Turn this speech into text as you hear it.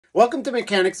Welcome to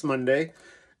Mechanics Monday.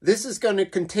 This is going to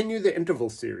continue the interval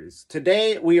series.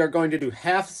 Today we are going to do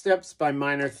half steps by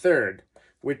minor third,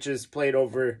 which is played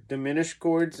over diminished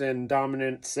chords and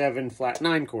dominant 7 flat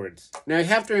 9 chords. Now you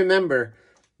have to remember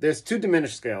there's two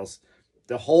diminished scales,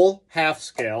 the whole half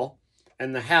scale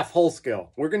and the half whole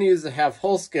scale. We're going to use the half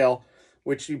whole scale,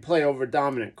 which you play over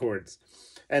dominant chords.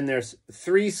 And there's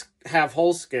 3 half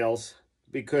whole scales,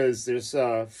 because there's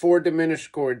 4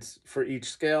 diminished chords for each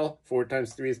scale. 4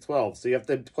 times 3 is 12. So you have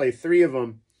to play 3 of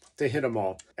them to hit them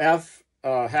all. F,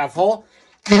 half whole.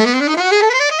 And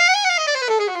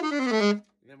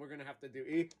then we're going to have to do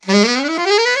E. And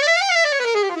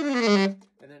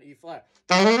then E flat.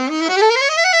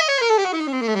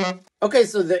 Okay,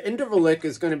 so the interval lick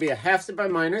is going to be a half step by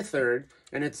minor third,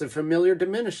 and it's a familiar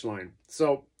diminished line.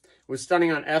 So we're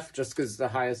starting on F just because the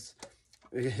highest...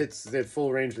 It hits the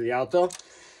full range of the alto.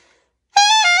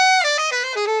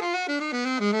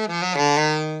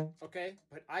 Okay,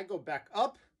 but I go back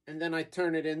up and then I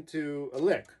turn it into a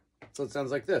lick. So it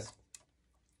sounds like this.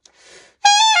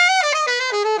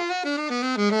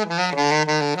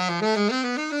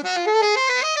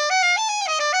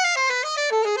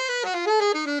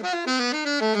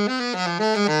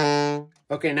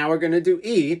 Okay, now we're going to do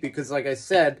E because, like I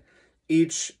said,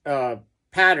 each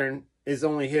pattern is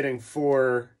only hitting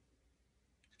 4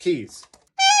 keys.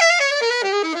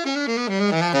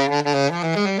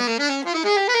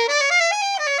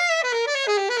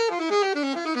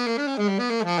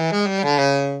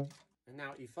 And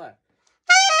now E flat.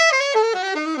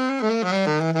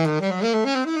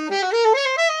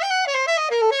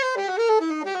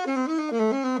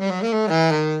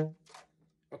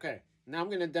 Okay, now I'm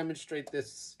going to demonstrate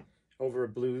this over a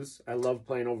blues. I love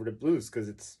playing over the blues because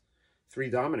it's 3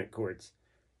 dominant chords.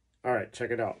 All right,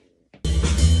 check it out.